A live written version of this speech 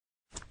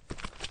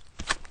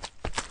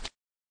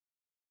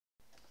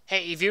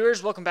Hey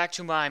viewers, welcome back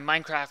to my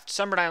Minecraft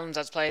Sunburn Islands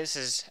Let's Play. This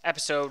is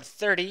episode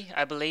 30,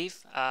 I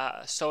believe.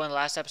 So in the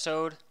last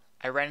episode,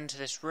 I ran into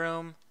this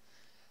room,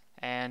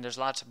 and there's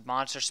lots of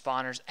monster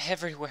spawners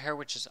everywhere,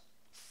 which is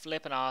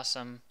flippin'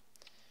 awesome.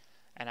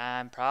 And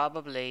I'm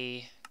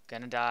probably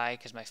gonna die,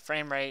 because my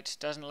frame rate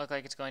doesn't look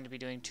like it's going to be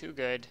doing too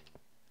good.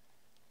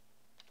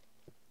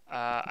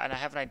 And I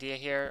have an idea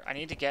here. I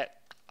need to get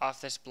off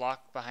this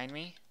block behind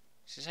me.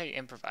 This is how you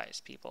improvise,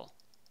 people.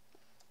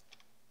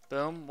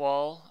 Boom,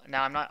 wool.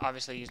 Now I'm not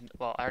obviously using,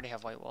 well, I already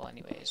have white wool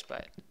anyways,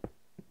 but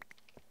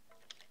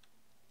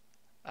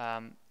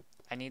I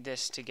need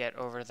this to get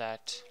over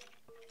that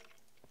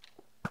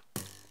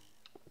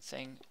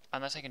thing,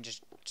 unless I can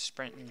just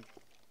sprint and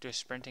do a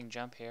sprinting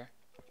jump here.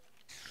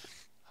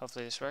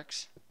 Hopefully this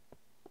works.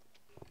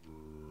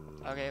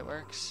 Okay, it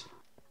works.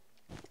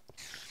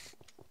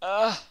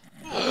 Oh,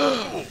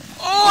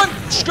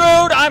 I'm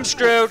screwed! I'm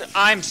screwed!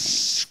 I'm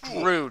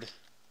screwed!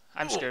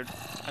 I'm screwed.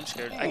 I'm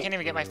screwed. I can't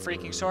even get my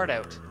freaking sword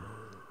out.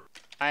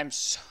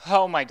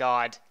 Oh my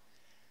god.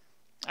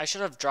 I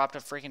should have dropped a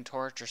freaking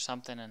torch or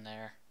something in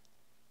there.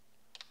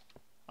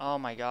 Oh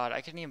my god,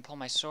 I couldn't even pull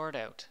my sword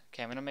out.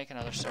 Okay, I'm gonna make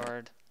another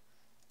sword.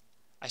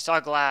 I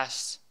saw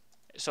glass,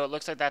 so it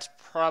looks like that's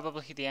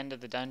probably the end of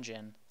the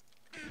dungeon.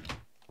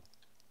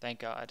 Thank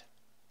god.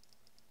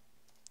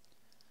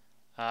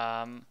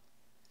 Oh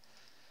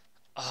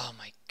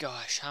my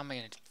gosh, how am I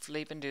gonna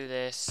flip and do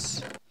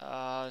this?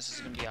 Oh, this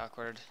is gonna be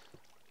awkward.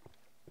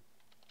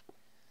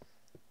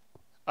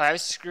 Oh, I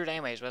was screwed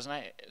anyways, wasn't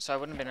I? So I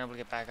wouldn't have been able to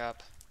get back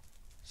up.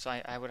 So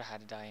I would have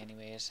had to die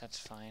anyways, that's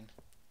fine.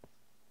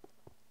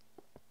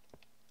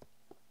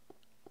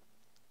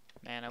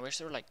 Man, I wish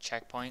there were like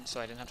checkpoints so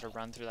I didn't have to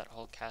run through that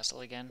whole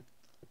castle again.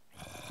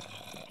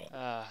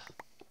 Alright,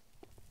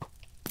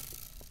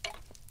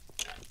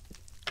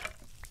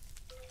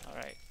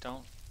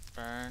 don't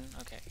burn.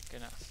 Okay, good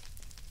enough.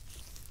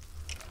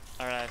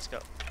 Alright, let's go.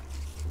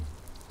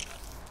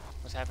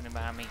 What's happening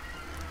behind me?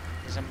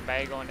 Is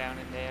somebody going down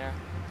in there?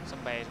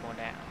 Somebody's going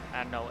down.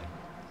 I know it.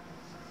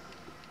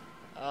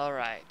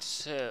 Alright,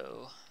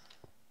 so...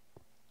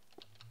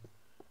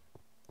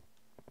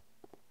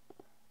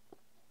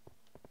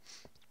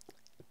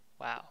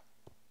 Wow.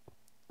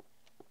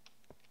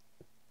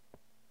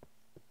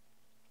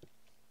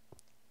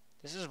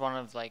 This is one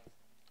of, like,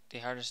 the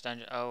hardest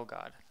dungeons. Oh,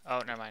 God.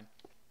 Oh, never mind.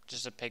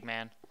 Just a pig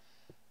man.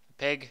 A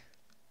pig.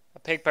 A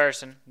pig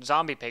person.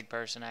 Zombie pig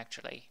person,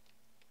 actually.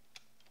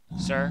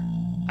 Sir,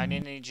 I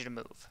need you to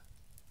move.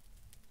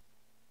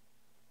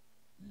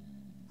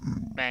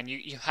 Man,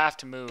 you have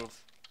to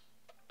move.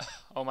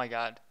 Oh my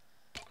god.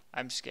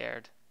 I'm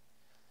scared.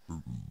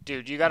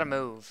 Dude, you gotta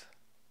move.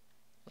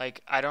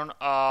 Like, I don't...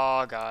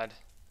 Oh god.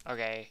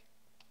 Okay.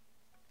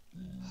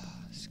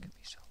 This is gonna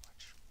be so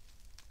much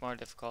more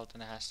difficult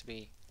than it has to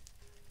be.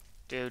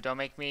 Dude, don't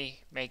make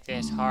me make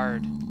this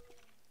hard.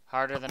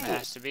 Harder than it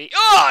has to be.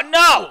 Oh,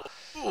 no!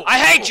 I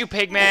hate you,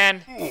 pig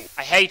man!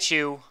 I hate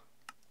you.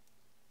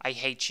 I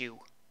hate you.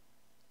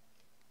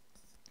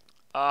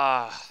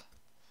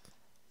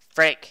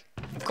 Frick.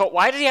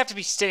 Why did he have to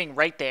be sitting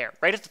right there?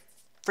 Right at the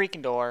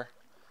freaking door.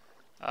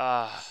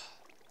 God.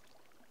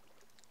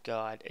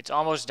 It's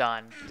almost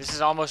done. This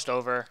is almost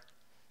over.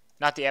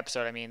 Not the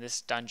episode, I mean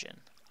this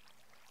dungeon.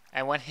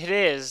 And when it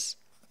is,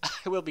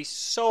 I will be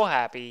so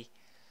happy.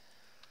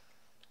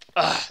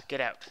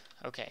 Get out.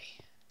 Okay.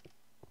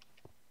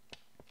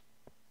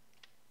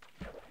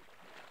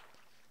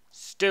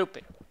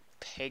 Stupid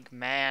pig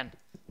man.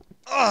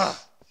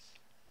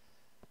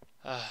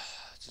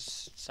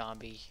 Just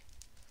zombie.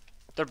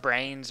 Their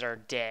brains are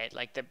dead.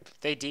 Like,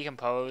 they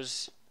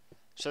decompose.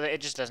 So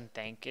it just doesn't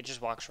think. It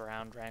just walks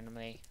around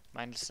randomly.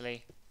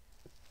 Mindlessly.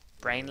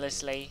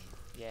 Brainlessly.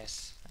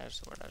 Yes, that's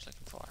the word I was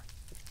looking for.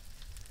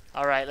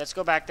 Alright, let's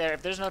go back there.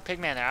 If there's another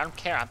pigman there, I don't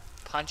care. I'm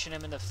punching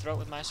him in the throat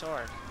with my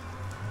sword.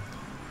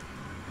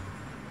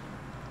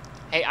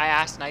 Hey, I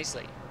asked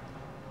nicely.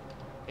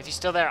 If he's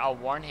still there, I'll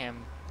warn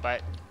him.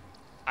 But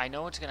I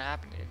know what's going to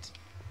happen.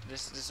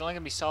 This is only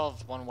going to be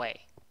solved one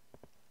way.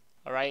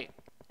 Alright?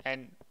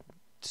 And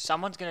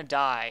someone's going to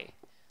die.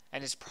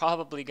 And it's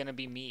probably going to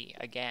be me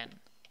again.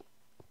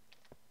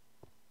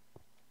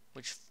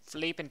 Which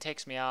flippin'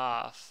 ticks me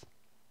off.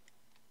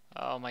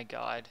 Oh my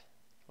god.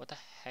 What the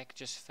heck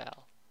just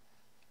fell?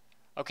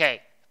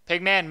 Okay.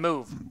 Pigman,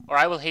 move. Or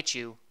I will hit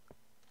you.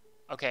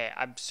 Okay,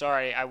 I'm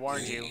sorry. I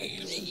warned you.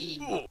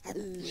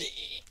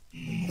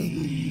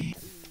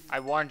 I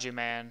warned you,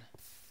 man.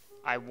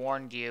 I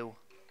warned you.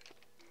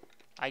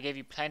 I gave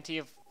you plenty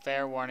of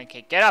fair warning.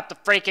 Okay, get up the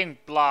freaking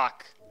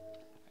block.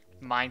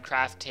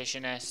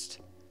 Minecraft-titionist.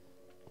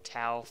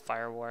 Tau,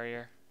 fire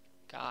warrior.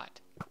 God.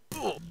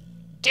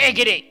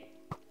 Diggity!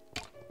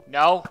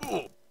 No.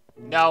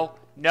 No.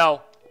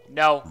 No.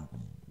 No.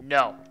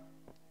 No.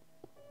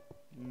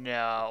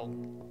 No.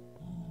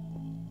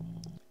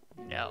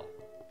 No.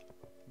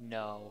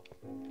 No.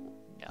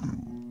 No.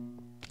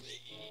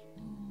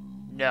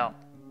 No.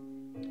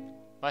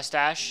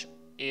 Mustache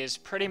is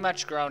pretty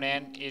much grown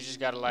in. You just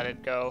gotta let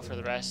it go for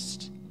the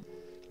rest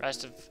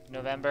of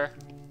November.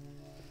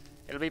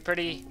 It'll be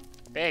pretty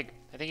Big.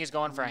 I think he's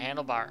going for a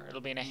handlebar.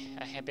 It'll be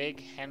a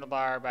big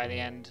handlebar by the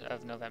end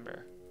of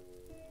November.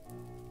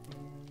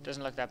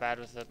 Doesn't look that bad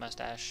with the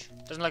mustache.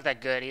 Doesn't look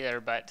that good either,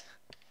 but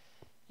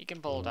he can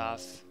pull it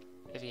off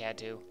if he had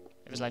to.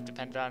 If his life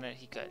depended on it,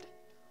 he could.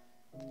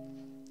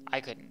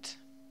 I couldn't.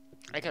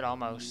 I could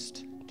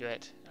almost do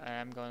it.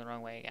 I'm going the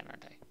wrong way again,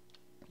 aren't I?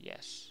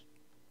 Yes.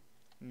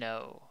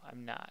 No,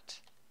 I'm not.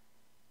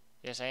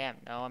 Yes, I am.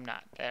 No, I'm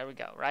not. There we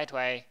go. Right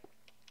way.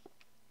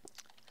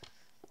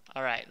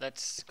 Alright,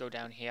 let's go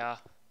down here.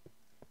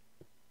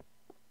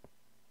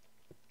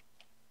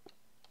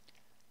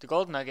 The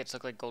gold nuggets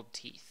look like gold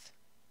teeth.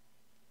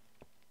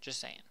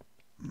 Just saying.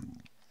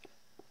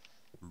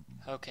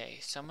 Okay,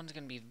 someone's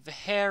gonna be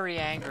very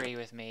angry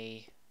with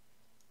me.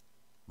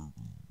 Okay,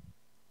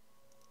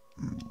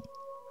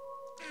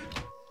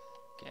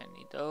 I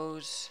need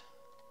those.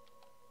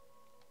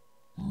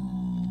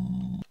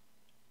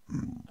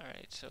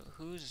 Alright, so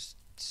who's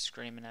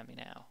screaming at me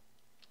now?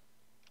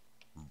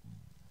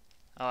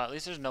 Oh, at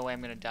least there's no way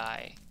I'm gonna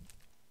die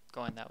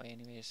going that way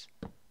anyways.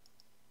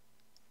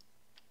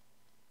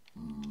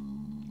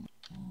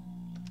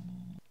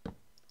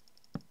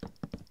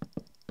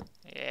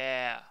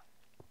 Yeah.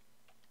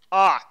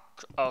 Ah!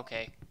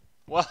 Okay.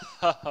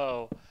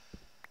 Whoa!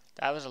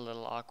 That was a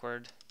little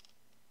awkward.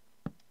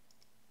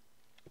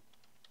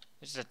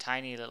 This is a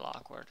tiny little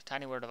awkward.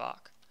 Tiny word of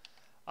awk.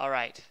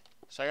 Alright.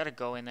 So I gotta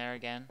go in there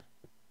again.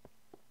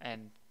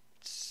 And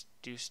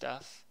do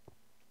stuff.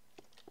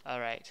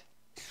 Alright.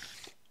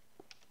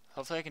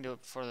 Hopefully I can do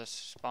it before the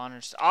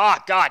spawners. Ah,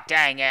 oh, god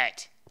dang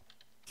it!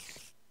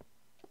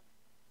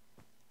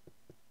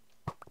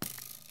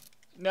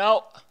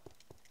 No!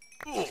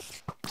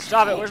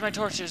 Stop it, where's my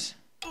torches?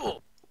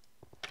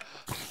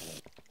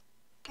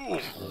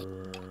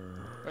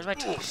 Where's my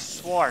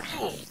sword?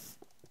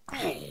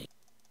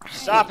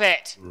 Stop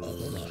it!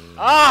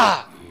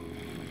 Ah!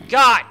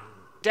 God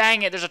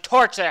dang it, there's a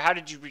torch there. How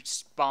did you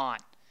respawn?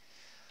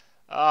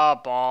 Oh,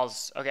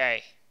 balls.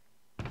 Okay.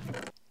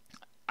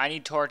 I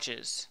need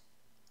torches.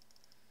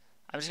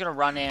 I'm just gonna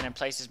run in and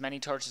place as many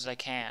torches as I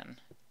can.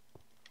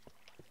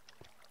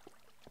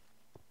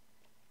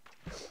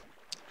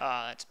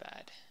 Oh, that's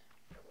bad.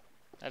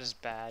 That is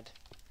bad.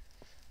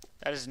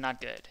 That is not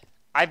good.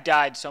 I've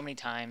died so many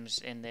times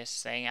in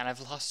this thing, and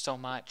I've lost so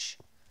much.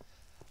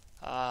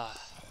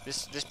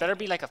 This better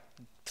be like a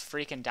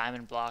freaking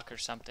diamond block or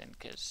something,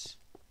 because...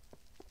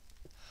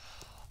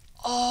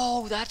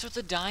 Oh, that's what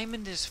the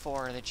diamond is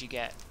for that you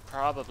get,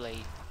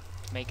 probably,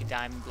 to make a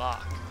diamond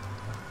block.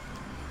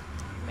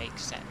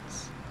 Makes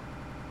sense.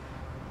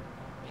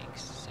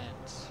 Makes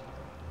sense.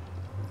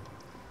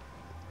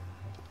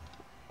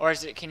 Or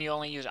is it, can you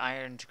only use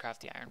iron to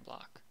craft the iron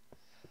block?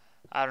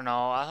 I don't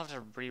know, I'll have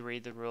to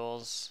reread the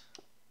rules.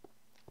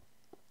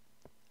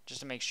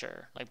 Just to make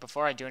sure. Like,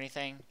 before I do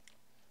anything,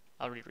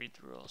 I'll reread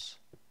the rules.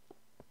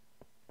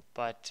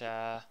 But,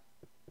 I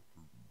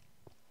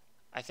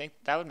think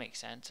that would make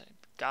sense.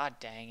 God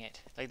dang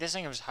it. Like, this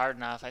thing was hard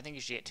enough. I think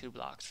you should get 2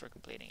 blocks for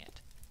completing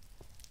it.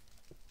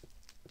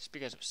 Just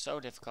because it was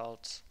so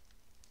difficult.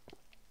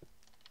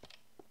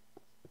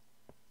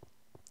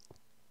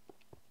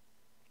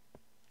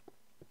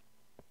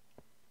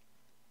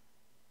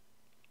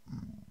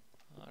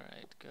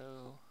 Alright,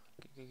 go.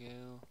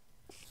 Go.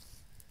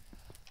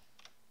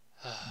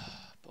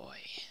 Boy.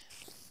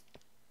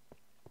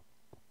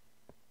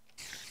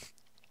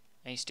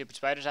 Any stupid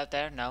spiders out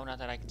there? No, not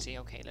that I can see.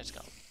 Okay, let's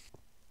go.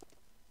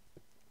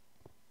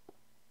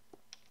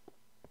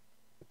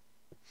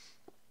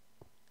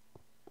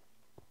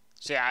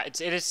 So yeah, it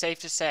is safe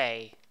to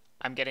say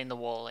I'm getting the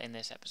wool in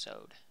this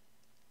episode.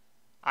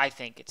 I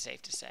think it's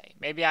safe to say.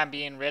 Maybe I'm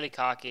being really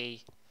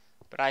cocky,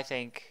 but I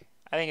think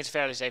it's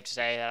fairly safe to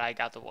say that I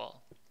got the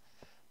wool.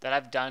 That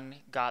I've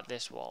got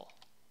this wool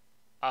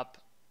up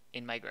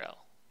in my grill.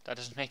 That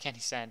doesn't make any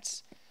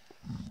sense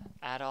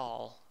at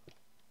all,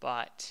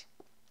 but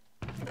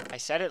I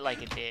said it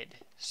like it did,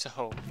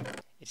 so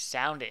it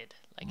sounded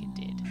like it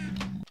did.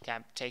 Okay, I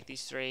take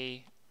these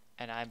 3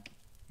 and I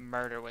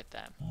murder with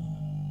them.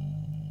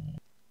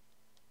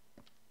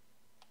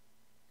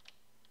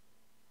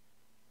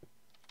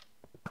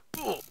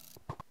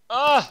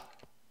 Ah!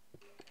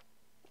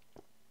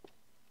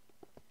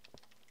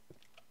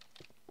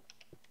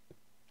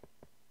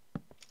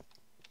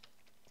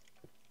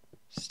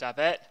 Stop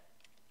it.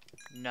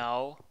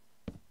 No.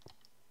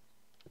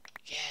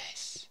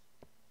 Yes.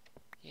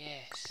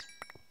 Yes.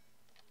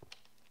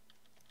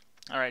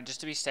 Alright, just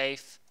to be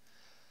safe,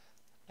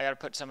 I gotta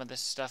put some of this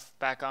stuff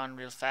back on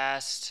real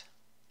fast.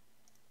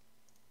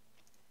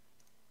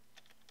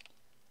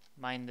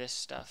 Mine this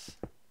stuff.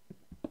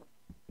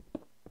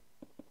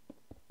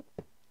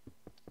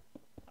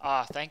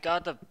 Ah, thank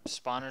God the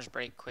spawners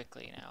break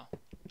quickly now.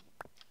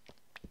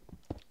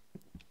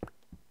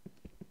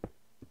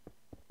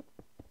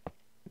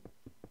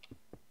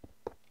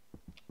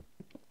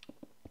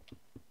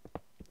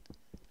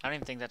 I don't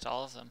even think that's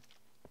all of them.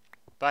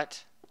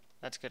 But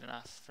that's good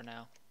enough for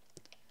now.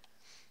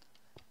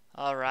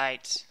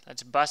 Alright,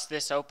 let's bust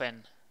this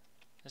open.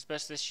 Let's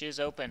bust this shiz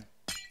open.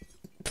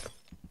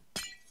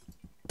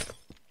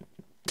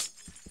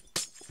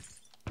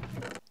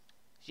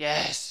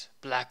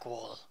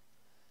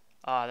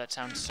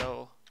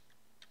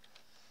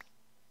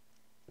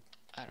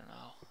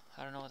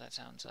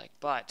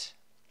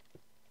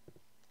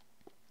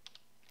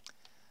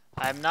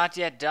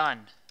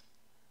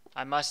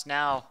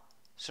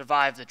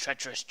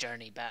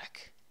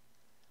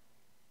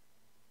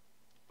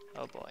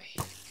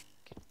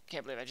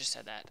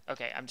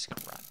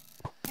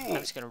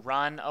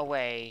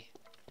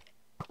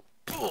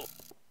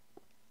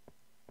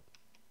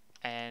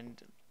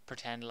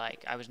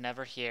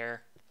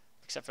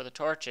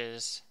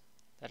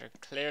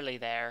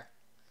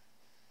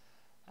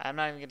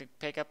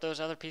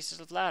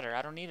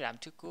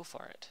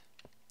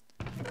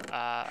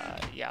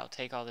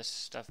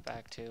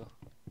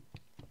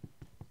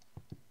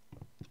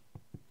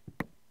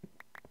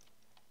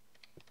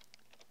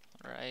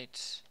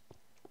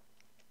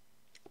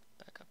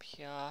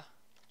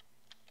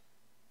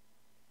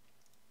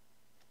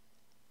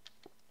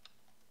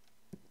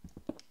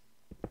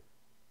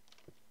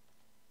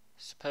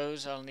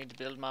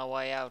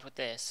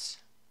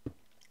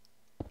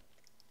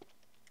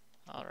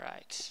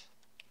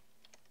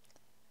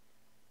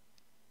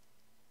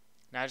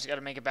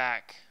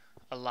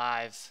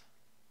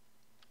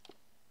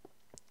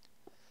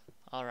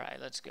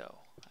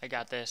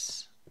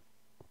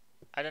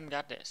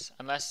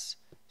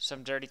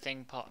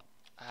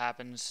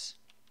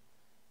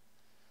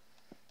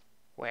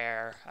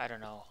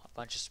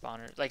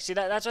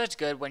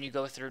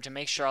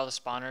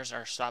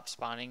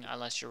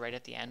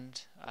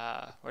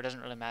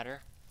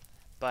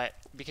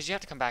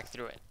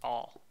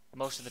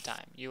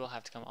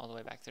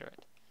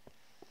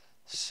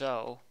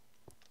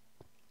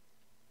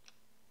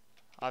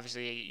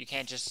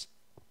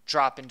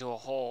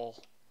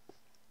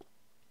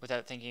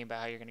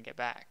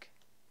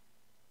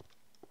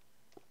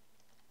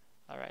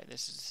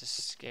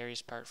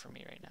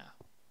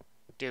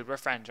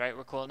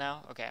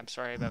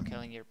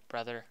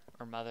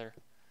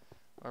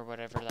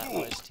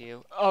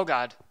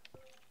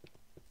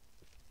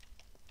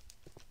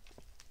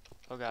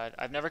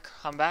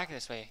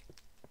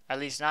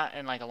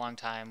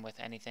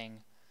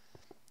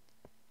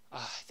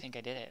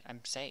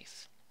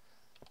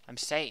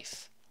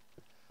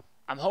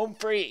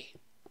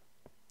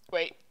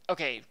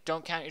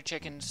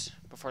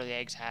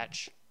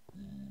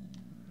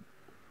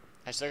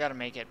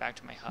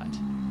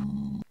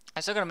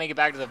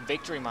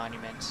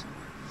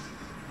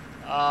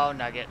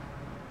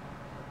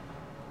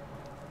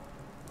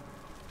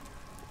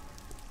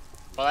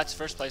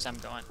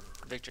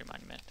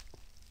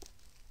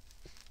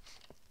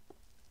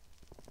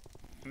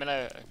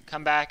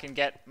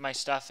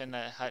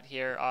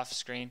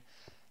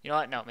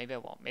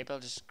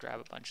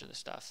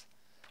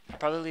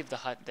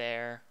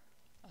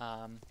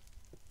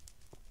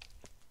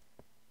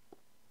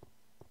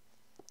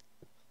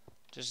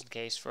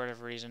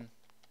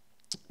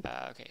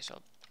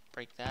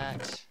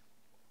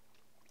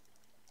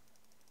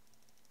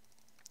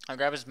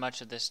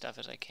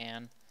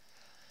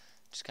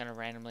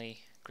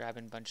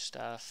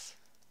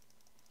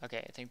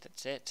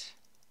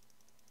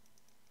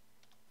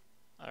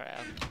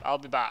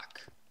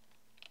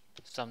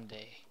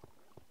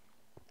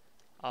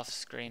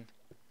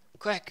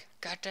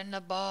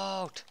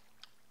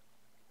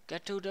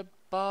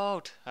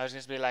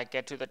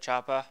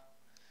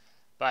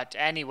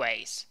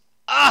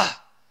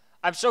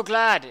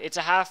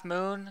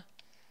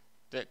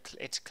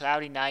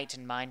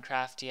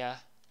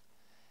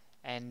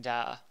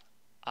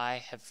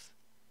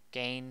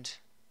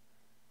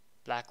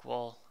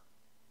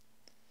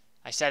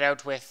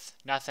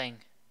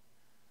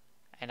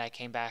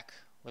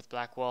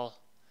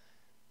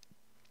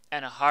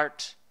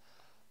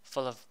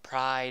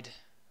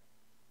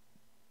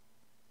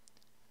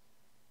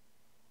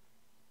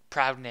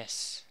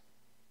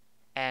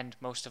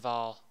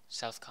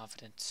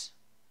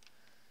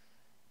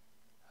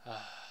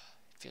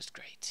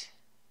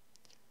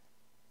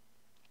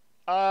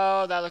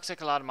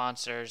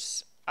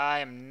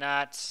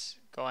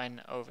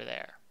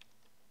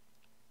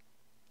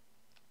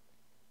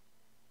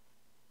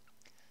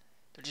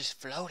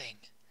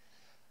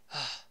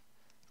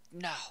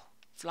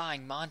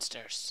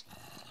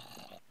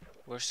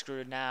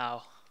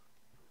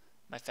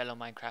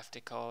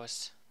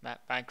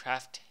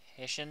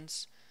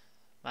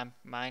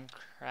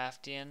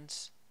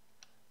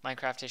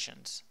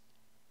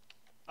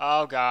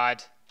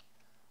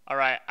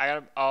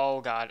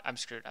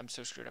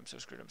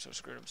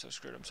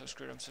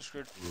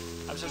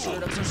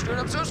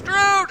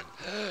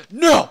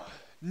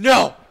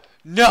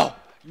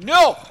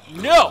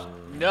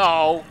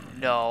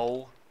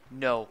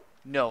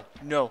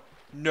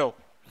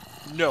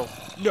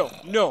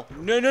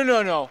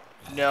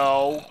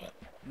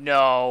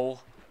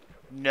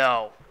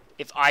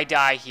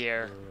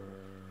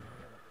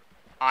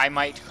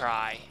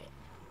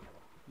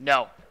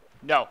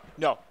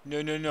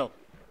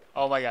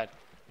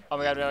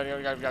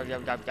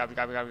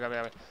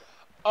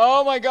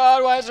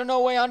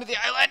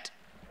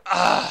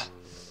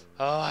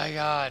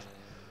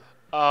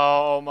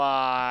 Oh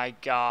my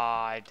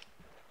god.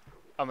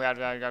 Oh my god.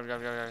 Oh my god.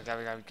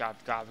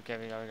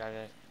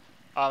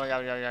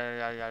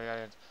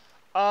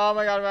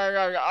 Oh my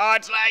god. Oh,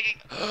 it's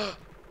lagging.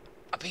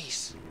 A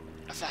piece.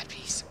 A flat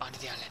piece onto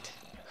the island.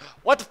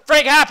 What the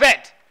frig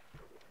happened?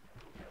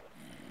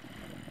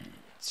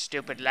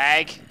 Stupid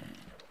lag.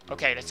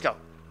 Okay, let's go.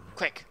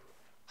 Quick.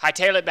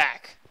 Hightail it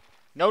back.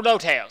 No low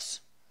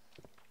tails.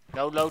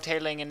 No low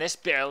tailing in this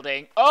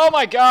building. Oh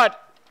my god.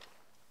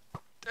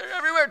 They're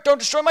everywhere. Don't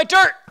destroy my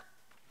dirt.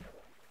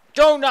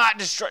 Do not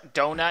destroy.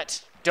 Do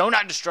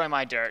not destroy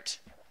my dirt.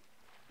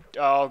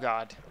 Oh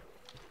god.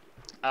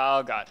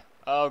 Oh god.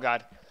 Oh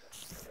god.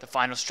 The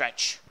final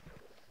stretch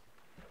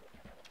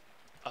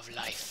of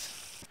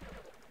life.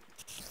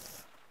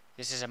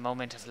 This is a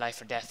moment of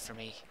life or death for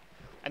me.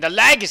 And the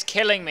lag is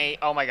killing me.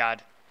 Oh my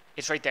god.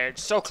 It's right there.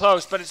 It's so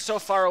close, but it's so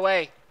far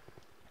away.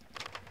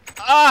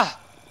 Ah!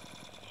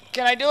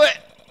 Can I do it?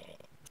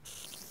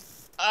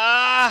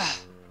 Ah!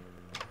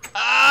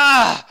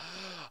 Ah!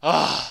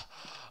 Ah!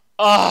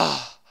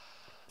 Ah!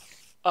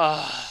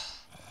 Ah!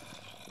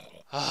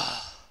 Ah!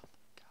 God.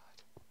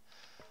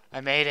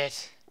 I made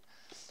it.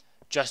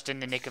 Just in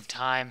the nick of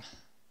time.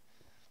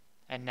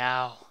 And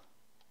now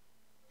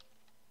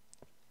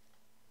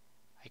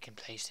I can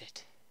place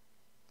it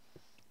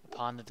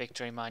upon the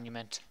victory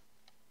monument.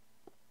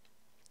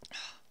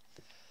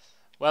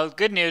 Well,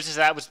 good news is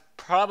that was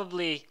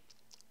probably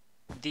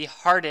the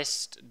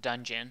hardest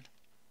dungeon,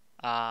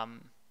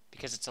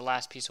 because it's the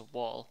last piece of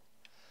wool.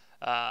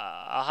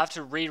 I'll have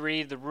to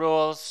reread the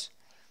rules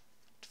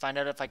to find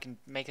out if I can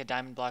make a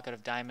diamond block out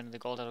of diamond and the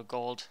gold out of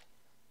gold,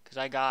 because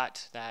I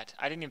got that.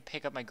 I didn't even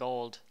pick up my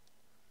gold.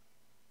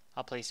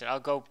 I'll place it. I'll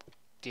go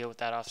deal with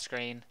that off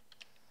screen.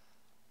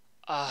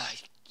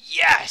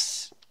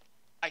 Yes!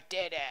 I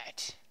did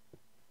it!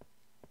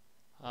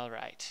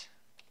 Alright.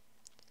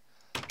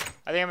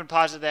 I think I'm going to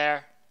pause it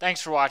there.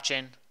 Thanks for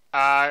watching.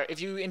 If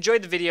you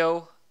enjoyed the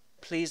video,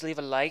 please leave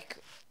a like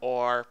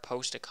or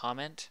post a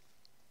comment.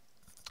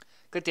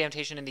 Click the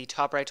annotation in the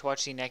top right to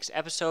watch the next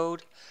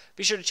episode.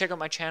 Be sure to check out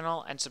my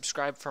channel and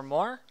subscribe for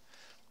more.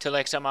 Till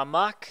next time, I'm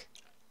Muck.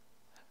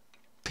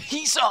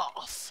 Peace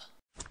off!